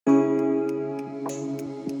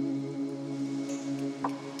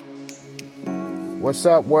What's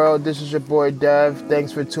up, world? This is your boy Dev.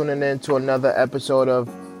 Thanks for tuning in to another episode of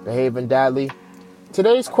Behaving Dadly.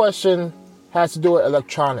 Today's question has to do with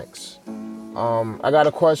electronics. I got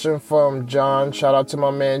a question from John. Shout out to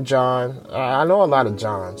my man John. I know a lot of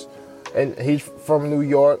Johns, and he's from New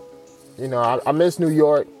York. You know, I miss New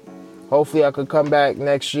York. Hopefully, I could come back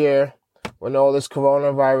next year when all this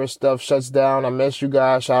coronavirus stuff shuts down. I miss you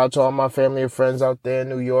guys. Shout out to all my family and friends out there in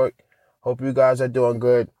New York. Hope you guys are doing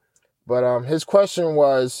good. But his question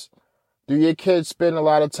was, do your kids spend a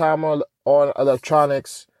lot of time on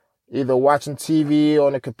electronics, either watching TV,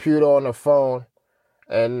 on the computer, on the phone?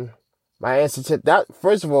 And my answer to that,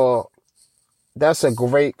 first of all, that's a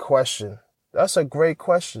great question. That's a great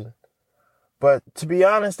question. But to be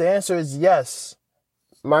honest, the answer is yes.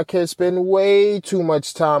 My kids spend way too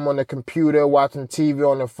much time on the computer, watching TV,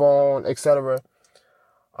 on the phone, etc.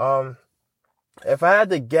 If I had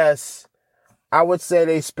to guess, I would say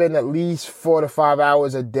they spend at least 4 to 5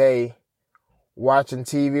 hours a day watching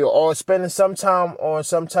TV or spending some time on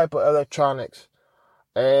some type of electronics.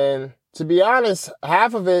 And to be honest,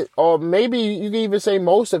 half of it, or maybe you can even say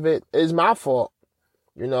most of it, is my fault.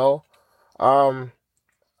 You know,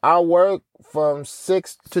 I work from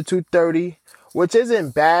 6 to 2:30, which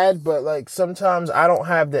isn't bad, but like sometimes I don't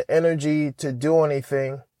have the energy to do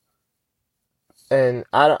anything. And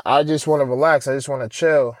I just want to relax. I just want to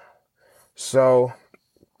chill. So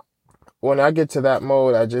when I get to that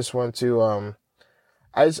mode, I just want to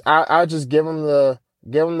I just give them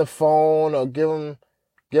the phone, or give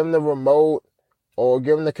them the remote, or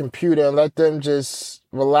give them the computer, and let them just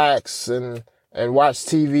relax and watch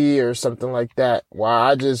TV or something like that while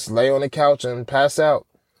I just lay on the couch and pass out.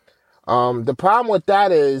 The problem with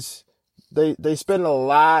that is they spend a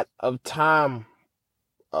lot of time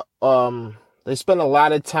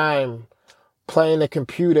playing the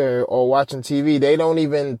computer or watching TV. They don't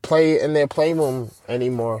even play in their playroom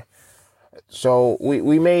anymore. So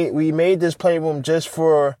we made this playroom just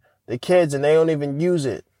for the kids, and they don't even use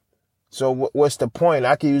it. So what's the point?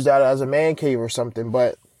 I could use that as a man cave or something.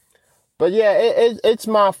 But yeah, it's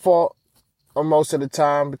my fault most of the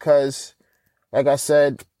time because, like I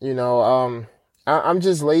said, you know, I'm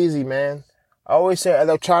just lazy, man. I always say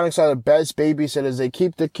electronics are the best babysitters. They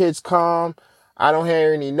keep the kids calm. I don't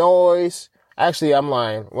hear any noise. Actually, I'm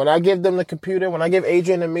lying. When I give them the computer, when I give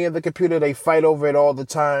Adrian and Mia the computer, they fight over it all the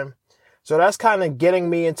time. So that's kind of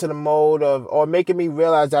getting me into the mode of, or making me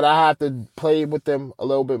realize that I have to play with them a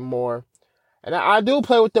little bit more. And I do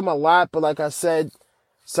play with them a lot, but like I said,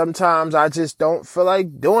 sometimes I just don't feel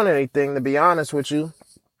like doing anything, to be honest with you.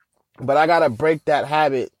 But I gotta break that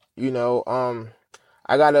habit, you know.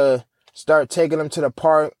 I gotta start taking them to the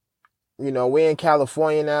park. You know, we're in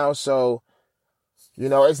California now, so you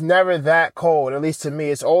know, it's never that cold, at least to me.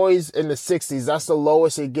 It's always in the 60s. That's the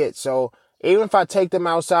lowest it gets. So even if I take them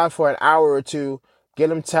outside for an hour or two, get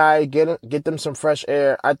them tired, get them some fresh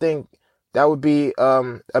air, I think that would be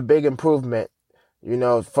a big improvement, you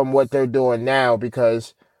know, from what they're doing now.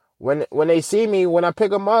 Because when they see me, when I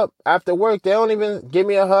pick them up after work, they don't even give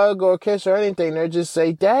me a hug or a kiss or anything. They just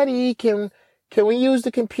say, "Daddy, can we use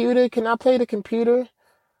the computer? Can I play the computer?"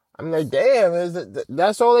 I'm like, damn,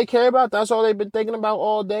 that's all they care about? That's all they've been thinking about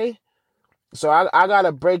all day? So I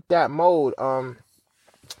gotta break that mode.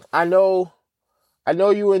 I know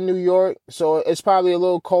you in New York, so it's probably a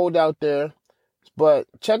little cold out there. But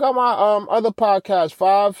check out my other podcast,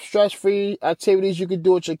 5 stress-free activities you can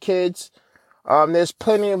do with your kids. There's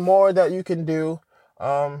plenty more that you can do.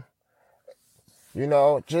 You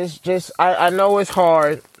know, I know it's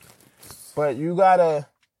hard, but you gotta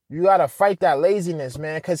fight that laziness,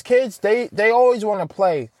 man. Cause kids, they always want to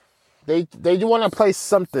play. They do want to play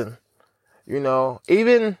something, you know.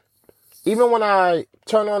 Even when I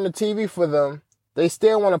turn on the TV for them, they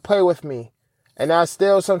still want to play with me. And I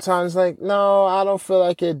still sometimes like, no, I don't feel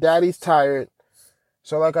like it. Daddy's tired.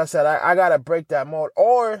 So like I said, I gotta break that mode.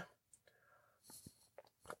 Or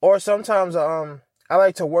sometimes I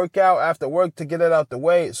like to work out after work to get it out the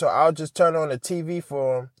way. So I'll just turn on the TV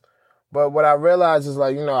for them. But what I realized is,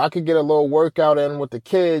 like, you know, I could get a little workout in with the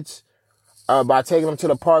kids by taking them to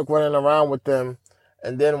the park, running around with them.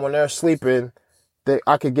 And then when they're sleeping,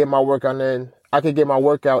 I could get my workout in. I could get my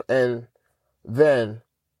workout in then,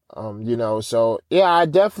 you know. So, yeah, I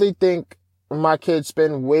definitely think my kids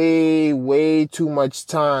spend way, way too much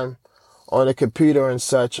time on the computer and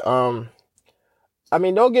such. I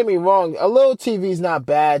mean, don't get me wrong. A little TV's not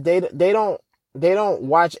bad. They don't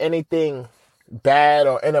watch anything bad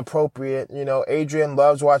or inappropriate. You know, Adrian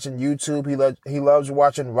loves watching YouTube. He loves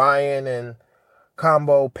watching Ryan and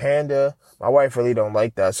Combo Panda. My wife really don't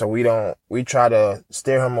like that, so we try to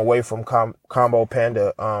steer him away from Combo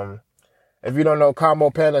Panda. If you don't know, Combo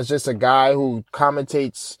Panda is just a guy who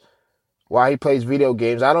commentates while he plays video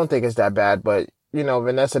games. I don't think it's that bad, but, you know,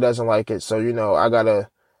 Vanessa doesn't like it. So, you know, I gotta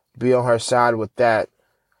be on her side with that.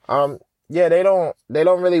 Yeah, they don't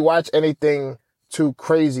really watch anything too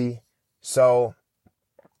crazy. So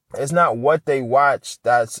it's not what they watch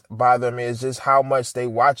that's bothering me. It's just how much they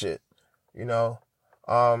watch it, you know?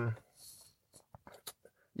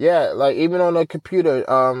 Yeah, like even on the computer,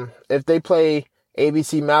 if they play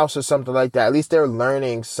ABC Mouse or something like that, at least they're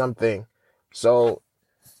learning something. So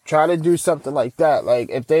try to do something like that. Like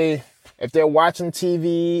if they're watching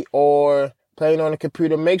TV or playing on the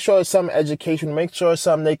computer, make sure it's something educational, make sure it's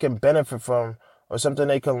something they can benefit from or something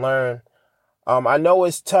they can learn. I know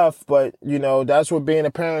it's tough, but you know, that's what being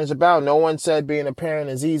a parent is about. No one said being a parent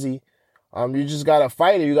is easy. You just gotta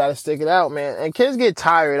fight it. You gotta stick it out, man. And kids get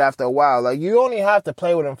tired after a while. Like, you only have to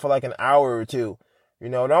play with them for like an hour or two. You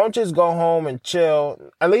know, don't just go home and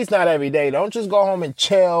chill. At least not every day. Don't just go home and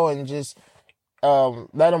chill and just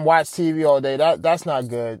let them watch TV all day. That's not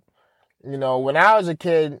good. You know, when I was a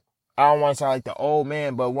kid, I don't want to sound like the old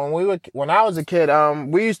man, but when I was a kid,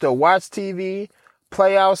 we used to watch TV,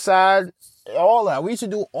 play outside, all that. We used to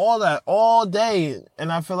do all that all day,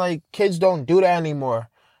 and I feel like kids don't do that anymore.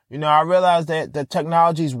 You know, I realized that the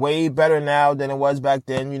technology is way better now than it was back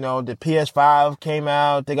then. You know, the PS5 came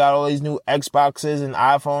out. They got all these new Xboxes and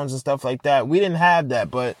iPhones and stuff like that. We didn't have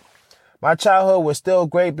that, but my childhood was still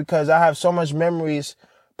great because I have so much memories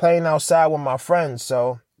playing outside with my friends.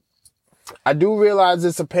 So I do realize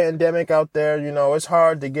it's a pandemic out there. You know, it's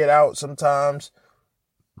hard to get out sometimes.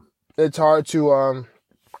 It's hard to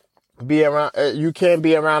be around. You can't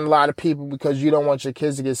be around a lot of people because you don't want your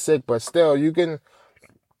kids to get sick. But still, you can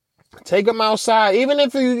take them outside. Even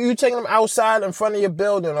if you take them outside in front of your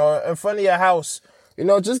building or in front of your house, you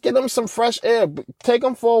know, just get them some fresh air. Take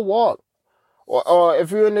them for a walk. Or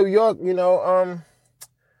if you're in New York, you know,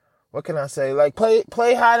 what can I say? Like play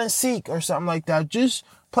hide and seek or something like that. Just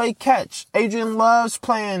play catch. Adrian loves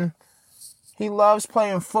playing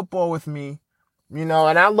football with me, you know,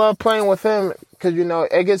 and I love playing with him because, you know,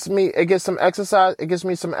 it gets me some exercise. It gives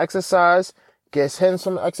me some exercise, gets him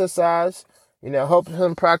some exercise, you know, helps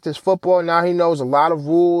him practice football. Now he knows a lot of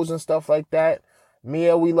rules and stuff like that.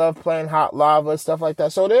 Mia, we love playing hot lava, stuff like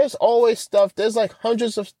that. So there's always stuff. There's like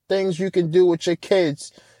hundreds of things you can do with your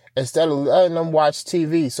kids instead of letting them watch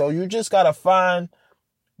TV. So you just got to find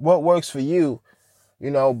what works for you,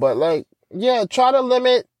 you know. But like, yeah, try to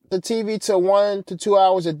limit the TV to 1 to 2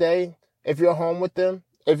 hours a day if you're home with them.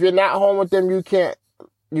 If you're not home with them, you can't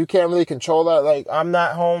really control that. Like, I'm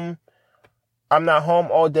not home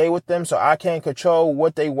all day with them, so I can't control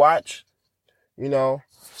what they watch, you know.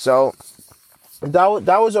 So that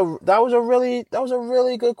was a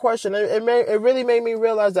really good question. It really made me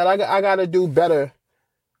realize that I got to do better.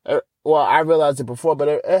 Well, I realized it before, but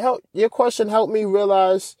it helped. Your question helped me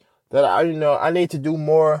realize that I need to do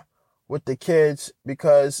more with the kids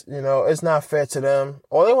because, you know, it's not fair to them.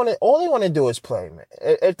 All they want to do is play, man.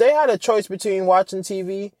 If they had a choice between watching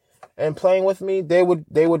TV and playing with me, they would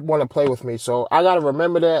want to play with me. So I got to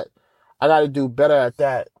remember that. I got to do better at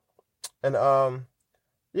that. And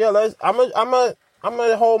yeah, I'm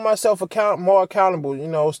gonna hold myself more accountable. You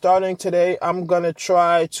know, starting today, I'm gonna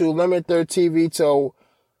try to limit their TV to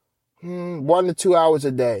 1 to 2 hours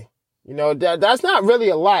a day. You know, that's not really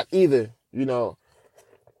a lot either. You know,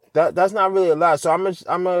 that's not really a lot. So I'm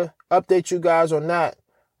gonna update you guys on that.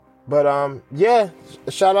 But yeah,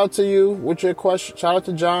 shout out to you with your question. Shout out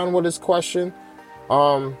to John with his question.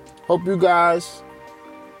 Hope you guys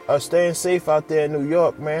are staying safe out there in New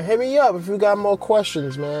York, man. Hit me up if you got more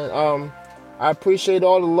questions, man. I appreciate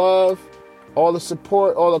all the love, all the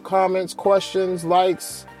support, all the comments, questions,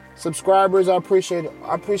 likes, subscribers. I appreciate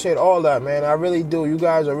all that, man. I really do. You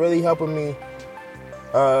guys are really helping me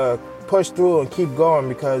push through and keep going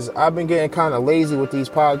because I've been getting kind of lazy with these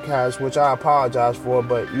podcasts, which I apologize for,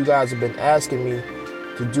 but you guys have been asking me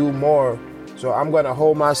to do more. So I'm going to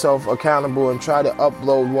hold myself accountable and try to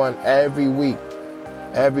upload one every week.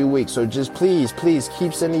 So just please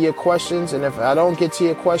keep sending your questions. And if I don't get to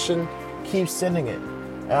your question, keep sending it.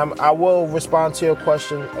 I will respond to your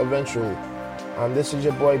question eventually. This is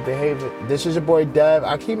your boy This is your boy Dev.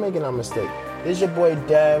 I keep making that mistake. This is your boy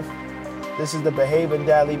Dev. This is the Behaving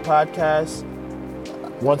Dadly podcast.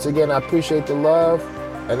 Once again, I appreciate the love,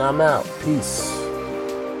 and I'm out. Peace.